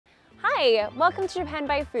Hi, welcome to Japan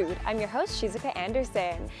by Food. I'm your host, Shizuka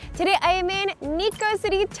Anderson. Today I am in Nikko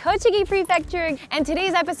City, Tochigi Prefecture, and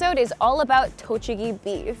today's episode is all about Tochigi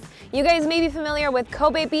beef. You guys may be familiar with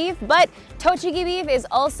Kobe beef, but Tochigi beef is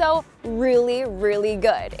also really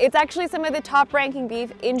good. It's actually some of the top ranking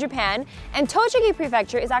beef in Japan, and Tochigi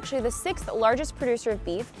Prefecture is actually the 6th largest producer of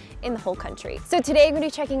beef in the whole country. So today I'm going to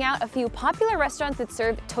be checking out a few popular restaurants that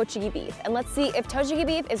serve Tochigi beef, and let's see if Tochigi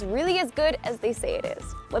beef is really as good as they say it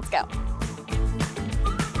is. Let's go.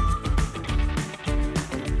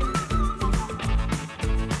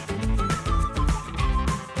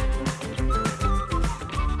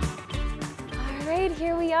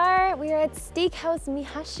 Here we are. We are at Steakhouse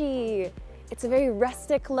Mihashi. It's a very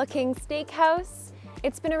rustic looking steakhouse.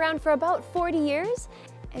 It's been around for about 40 years.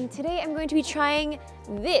 And today I'm going to be trying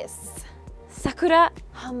this Sakura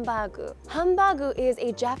Hambagu. Hambagu is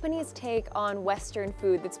a Japanese take on Western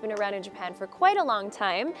food that's been around in Japan for quite a long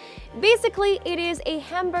time. Basically, it is a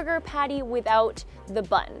hamburger patty without the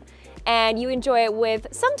bun. And you enjoy it with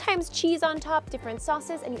sometimes cheese on top, different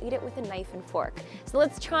sauces, and you eat it with a knife and fork. So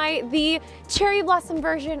let's try the cherry blossom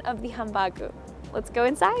version of the hambagu. Let's go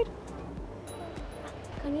inside.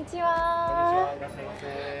 Konnichiwa.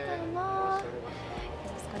 Domo. よ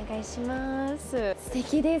ろしくお願いします。素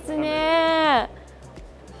敵ですね。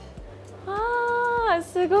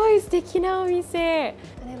すごい素敵なお店。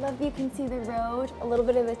And I love you can see the road, a little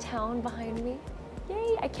bit of the town behind me.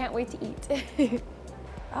 Yay, I can't wait to eat.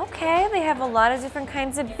 Okay, they have a lot of different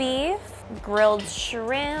kinds of beef, grilled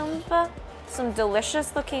shrimp, some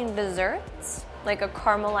delicious looking desserts, like a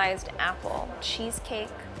caramelized apple, cheesecake.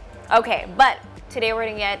 Okay, but today we're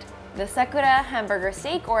gonna get the Sakura hamburger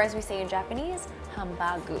steak, or as we say in Japanese,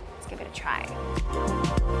 hambagu. Let's give it a try.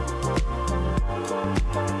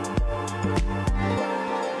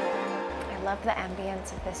 I love the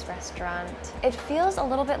ambience of this restaurant. It feels a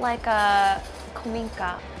little bit like a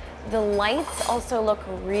kominka. The lights also look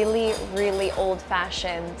really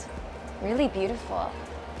old-fashioned, really beautiful.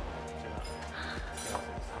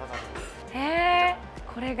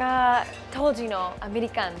 これが当時のアメリ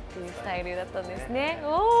カンっていうスタイルだったんですね。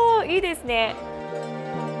おー、いいですね。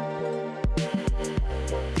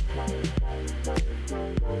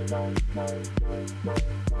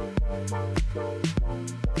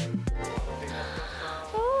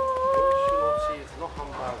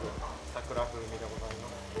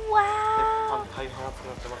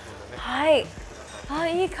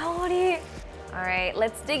Alright,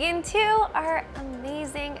 let's dig into our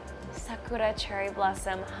amazing Sakura cherry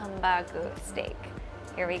blossom hambagu steak.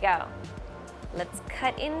 Here we go. Let's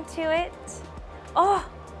cut into it. Oh,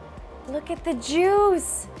 look at the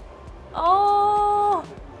juice. Oh,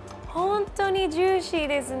 本当にジューシー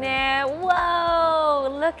ですね. Whoa,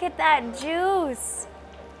 look at that juice.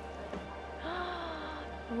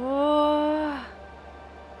 Whoa.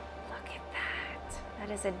 That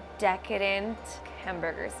is a decadent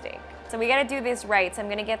hamburger steak. So we gotta do this right. So I'm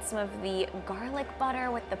gonna get some of the garlic butter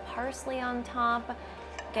with the parsley on top.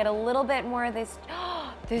 Get a little bit more of this,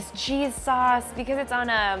 this cheese sauce. Because it's on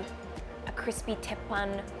a crispy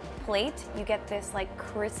teppan plate, you get this like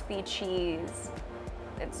crispy cheese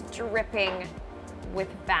that's dripping with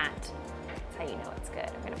fat. That's how you know it's good.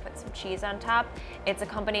 I'm gonna put some cheese on top. It's a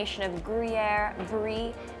combination of Gruyere,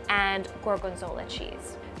 Brie, and Gorgonzola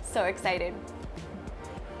cheese. So excited.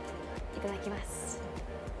 いただきます。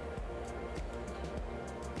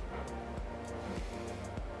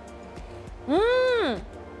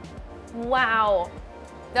Wow,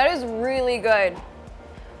 that is really good.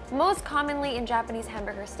 Most commonly in Japanese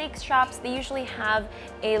hamburger steak shops, they usually have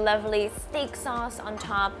a lovely steak sauce on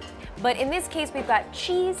top. But in this case, we've got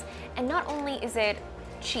cheese, and not only is it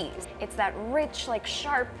cheese, it's that rich, like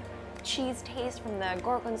sharp cheese taste from the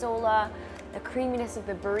gorgonzola, the creaminess of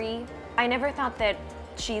the brie. I never thought that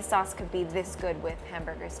cheese sauce could be this good with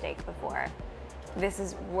hamburger steak before. This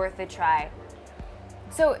is worth a try.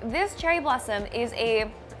 So this cherry blossom is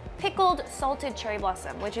a pickled salted cherry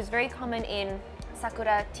blossom, which is very common in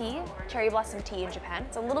sakura tea, cherry blossom tea in Japan.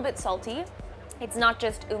 It's a little bit salty. It's not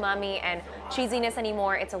just umami and cheesiness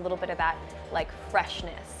anymore. It's a little bit of that like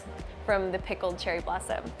freshness from the pickled cherry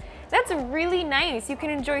blossom. That's really nice. You can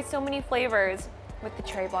enjoy so many flavors with the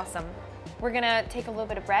cherry blossom. We're gonna take a little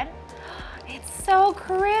bit of bread. It's so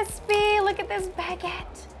crispy. Look at this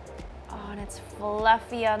baguette. Oh, and it's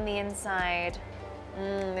fluffy on the inside.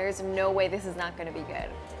 There's no way this is not gonna be good.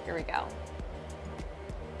 Here we go.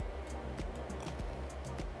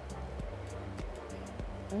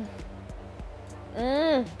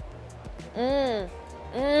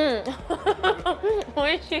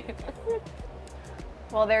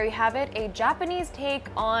 Well, there you have it, a Japanese take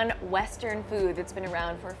on Western food that's been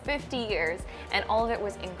around for 50 years, and all of it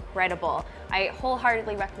was incredible. I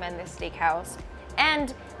wholeheartedly recommend this steakhouse.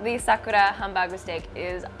 And the Sakura hamburger steak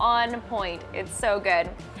is on point. It's so good.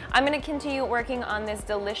 I'm gonna continue working on this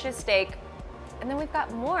delicious steak, and then we've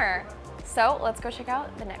got more. So let's go check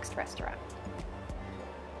out the next restaurant.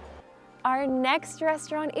 Our next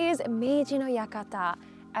restaurant is Meiji no Yakata.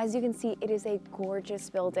 As you can see, it is a gorgeous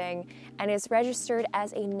building and is registered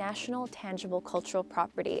as a National Tangible Cultural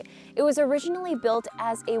Property. It was originally built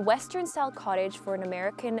as a Western-style cottage for an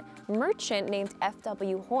American merchant named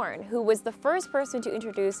F.W. Horn, who was the first person to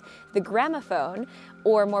introduce the gramophone,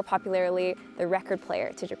 or more popularly, the record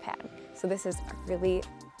player, to Japan. So this is a really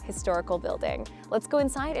historical building. Let's go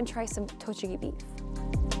inside and try some Tochigi beef.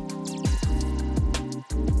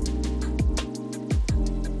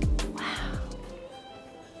 Wow.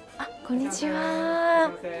 こんにち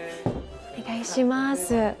は。お願いしま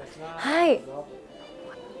す。はい。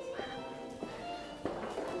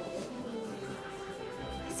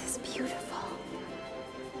This is beautiful.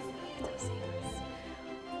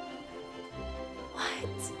 What?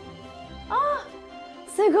 あ、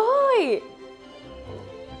すごい。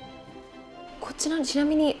こちらちな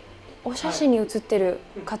みにお写真に写ってる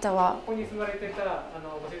方は、ここに住まれてた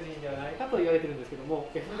ご主人ではないかと言われてるんですけども、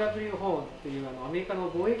F.W. ホーンっていうアメリカの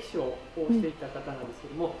貿易商をしていた方なんですけ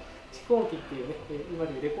ども、蓄音機っていうね、今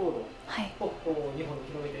でいうレコードを日本に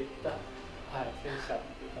広めていった、戦車っ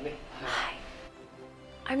ていうかね。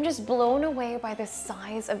I'm just blown away by the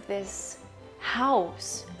size of this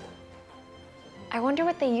house. I wonder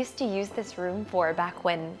what they used to use this room for back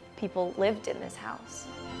when people lived in this house.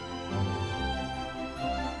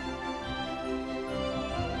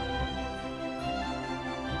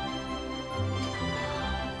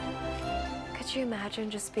 Could you imagine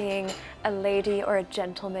just being a lady or a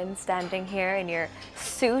gentleman standing here in your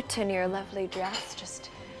suit and your lovely dress, just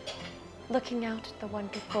looking out at the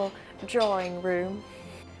wonderful drawing room?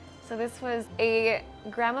 So this was a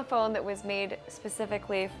gramophone that was made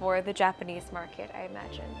specifically for the Japanese market, I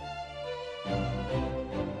imagine.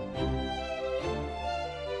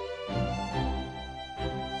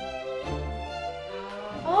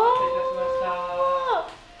 Oh!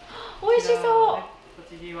 美味しそう。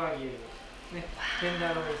Tochigi Wagyu ね、テン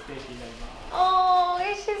ダーロインステーキになります。おー、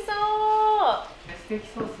美味しそう。ステーキ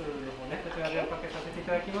ソースもね、こちらでおかけさせてい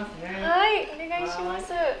ただきますね。はい、お願いしま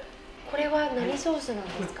す。これは何ソースなん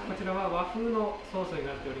ですか？こちらは和風のソースに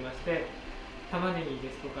なっておりまして、玉ねぎ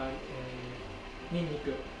ですとか、ニンニ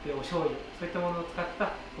クでお醤油、そういったものを使っ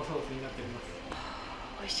たおソースになっております。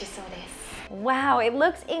美味しそうです。Wow, it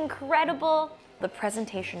looks incredible. The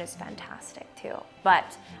presentation is fantastic too.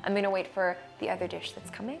 But I'm gonna wait for the other dish that's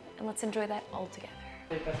coming, and let's enjoy that all together.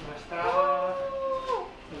 失礼いたしました。そ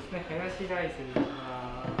うですね、ハヤシライスになり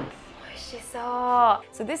ます。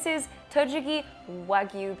So this is Tochigi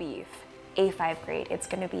Wagyu beef, A5 grade. It's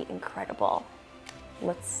gonna be incredible.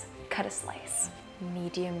 Let's cut a slice.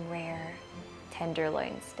 Medium rare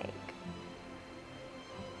tenderloin steak.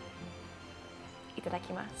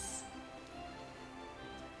 Itadakimasu.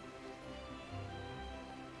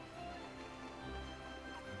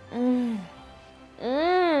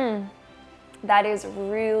 That is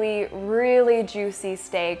really, really juicy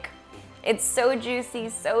steak. It's so juicy,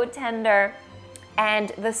 so tender,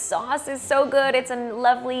 and the sauce is so good. It's a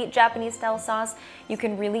lovely Japanese style sauce. You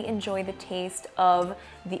can really enjoy the taste of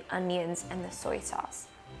the onions and the soy sauce.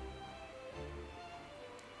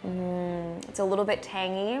 It's a little bit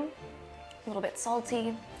tangy, a little bit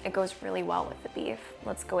salty. It goes really well with the beef.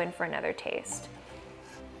 Let's go in for another taste.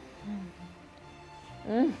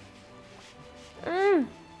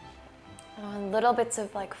 Little bits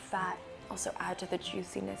of like fat also add to the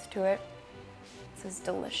juiciness to it. This is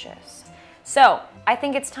delicious. So I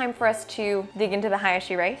think it's time for us to dig into the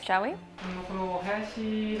hayashi rice, shall we? このハヤ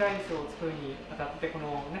シライスを作るにあたってこ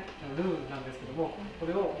のねルーなんですけども、こ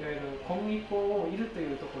れをいわゆる小麦粉をいると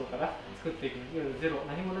いうところから作っていく、いわゆるゼロ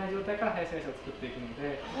何もない状態からハヤシライスを作っていくの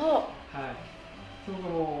で、はい、すごく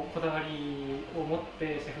もうこだわりを持っ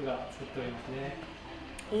てシェフが作っておりますね。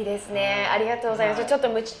いいですね。ありがとうございます。ちょっと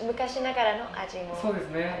昔ながらの味も。そうです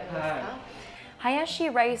ね。はい。Hayashi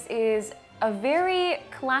rice is a very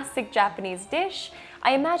classic Japanese dish.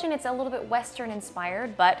 I imagine it's a little bit Western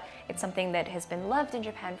inspired, but it's something that has been loved in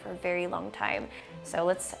Japan for a very long time. So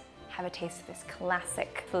let's have a taste of this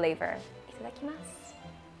classic flavor.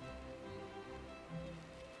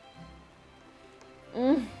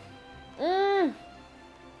 Itadakimasu.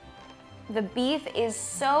 The beef is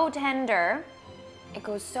so tender. It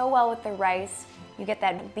goes so well with the rice. You get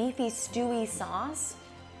that beefy, stewy sauce.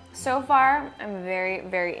 So far, I'm very,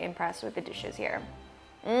 very impressed with the dishes here.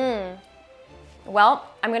 Well,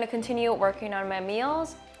 I'm gonna continue working on my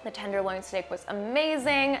meals. The tenderloin steak was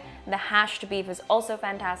amazing. The hashed beef is also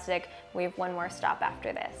fantastic. We have one more stop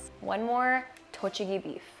after this. One more Tochigi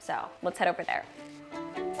beef. So let's head over there.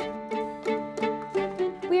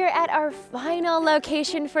 We are at our final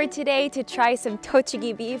location for today to try some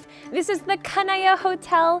Tochigi beef. This is the Kanaya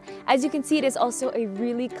Hotel. As you can see, it is also a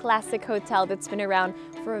really classic hotel that's been around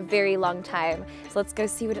for a very long time. So let's go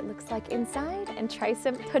see what it looks like inside and try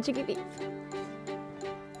some Tochigi beef.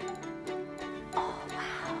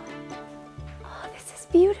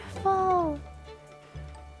 Beautiful.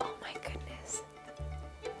 Oh my goodness.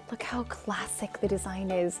 Look how classic the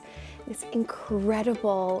design is. This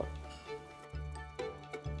incredible.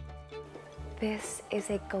 This is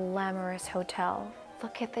a glamorous hotel.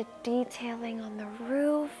 Look at the detailing on the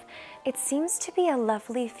roof. It seems to be a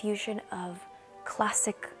lovely fusion of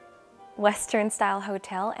classic Western style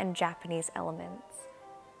hotel and Japanese elements.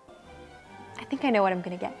 I think I know what I'm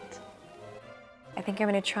gonna get. I think I'm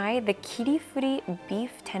gonna try the kirifuri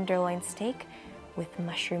beef tenderloin steak with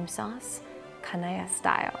mushroom sauce, Kanaya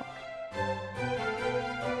style.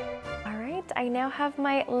 All right, I now have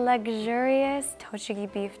my luxurious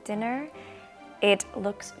Tochigi beef dinner. It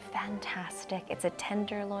looks fantastic. It's a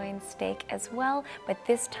tenderloin steak as well, but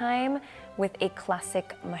this time with a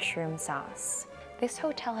classic mushroom sauce. This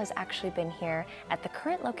hotel has actually been here at the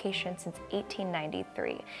current location since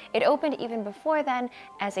 1893. It opened even before then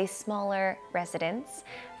as a smaller residence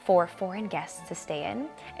for foreign guests to stay in,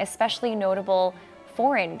 especially notable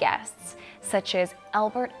foreign guests such as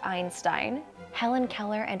Albert Einstein, Helen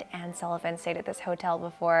Keller, and Anne Sullivan stayed at this hotel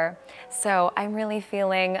before. So I'm really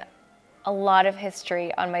feeling a lot of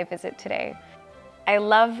history on my visit today. I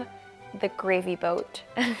love the gravy boat.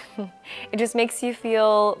 It just makes you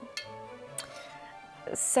feel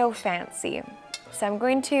so fancy. So I'm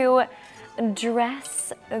going to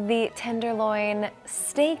dress the tenderloin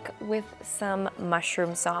steak with some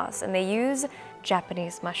mushroom sauce, and they use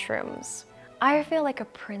Japanese mushrooms. I feel like a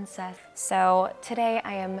princess. So today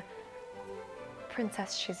I am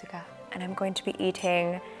Princess Shizuka, and I'm going to be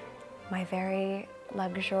eating my very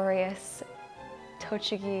luxurious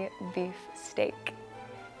Tochigi beef steak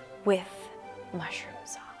with mushroom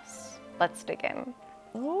sauce. Let's dig in.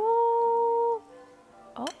 Ooh.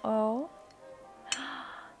 Uh-oh.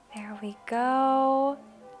 There we go.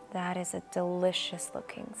 That is a delicious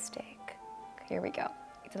looking steak. Here we go.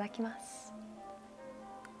 Itadakimasu.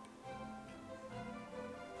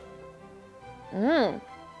 That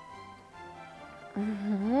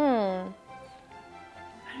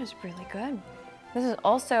is really good. This is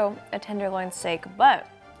also a tenderloin steak, but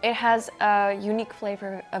it has a unique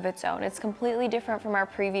flavor of its own. It's completely different from our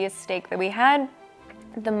previous steak that we had.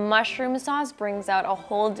 The mushroom sauce brings out a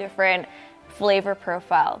whole different flavor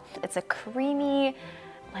profile. It's a creamy,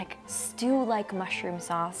 like stew-like mushroom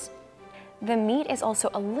sauce. The meat is also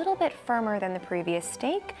a little bit firmer than the previous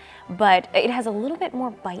steak, but it has a little bit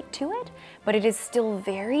more bite to it, but it is still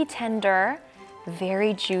very tender,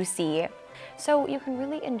 very juicy. So you can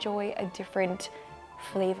really enjoy a different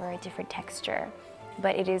flavor, a different texture,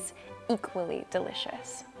 but it is equally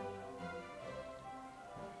delicious.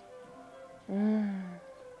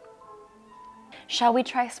 Shall we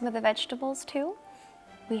try some of the vegetables too?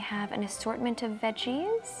 We have an assortment of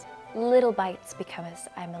veggies. Little bites because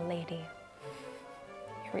I'm a lady.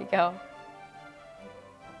 Here we go.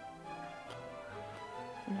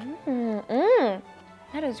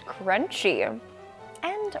 That is crunchy.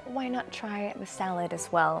 And why not try the salad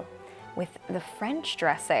as well with the French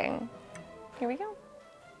dressing? Here we go.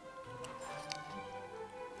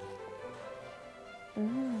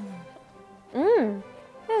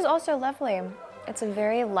 This is also lovely. It's a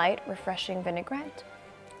very light, refreshing vinaigrette.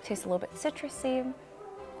 Tastes a little bit citrusy,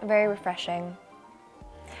 very refreshing.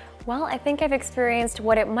 Well, I think I've experienced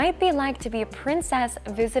what it might be like to be a princess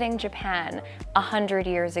visiting Japan 100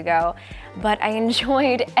 years ago, but I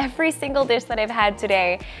enjoyed every single dish that I've had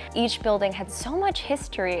today. Each building had so much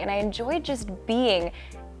history, and I enjoyed just being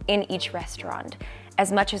in each restaurant as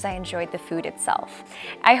much as I enjoyed the food itself.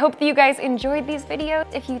 I hope that you guys enjoyed these videos.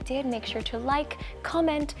 If you did, make sure to like,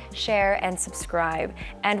 comment, share, and subscribe.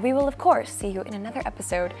 And we will, of course, see you in another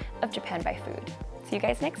episode of Japan by Food. See you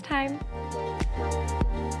guys next time.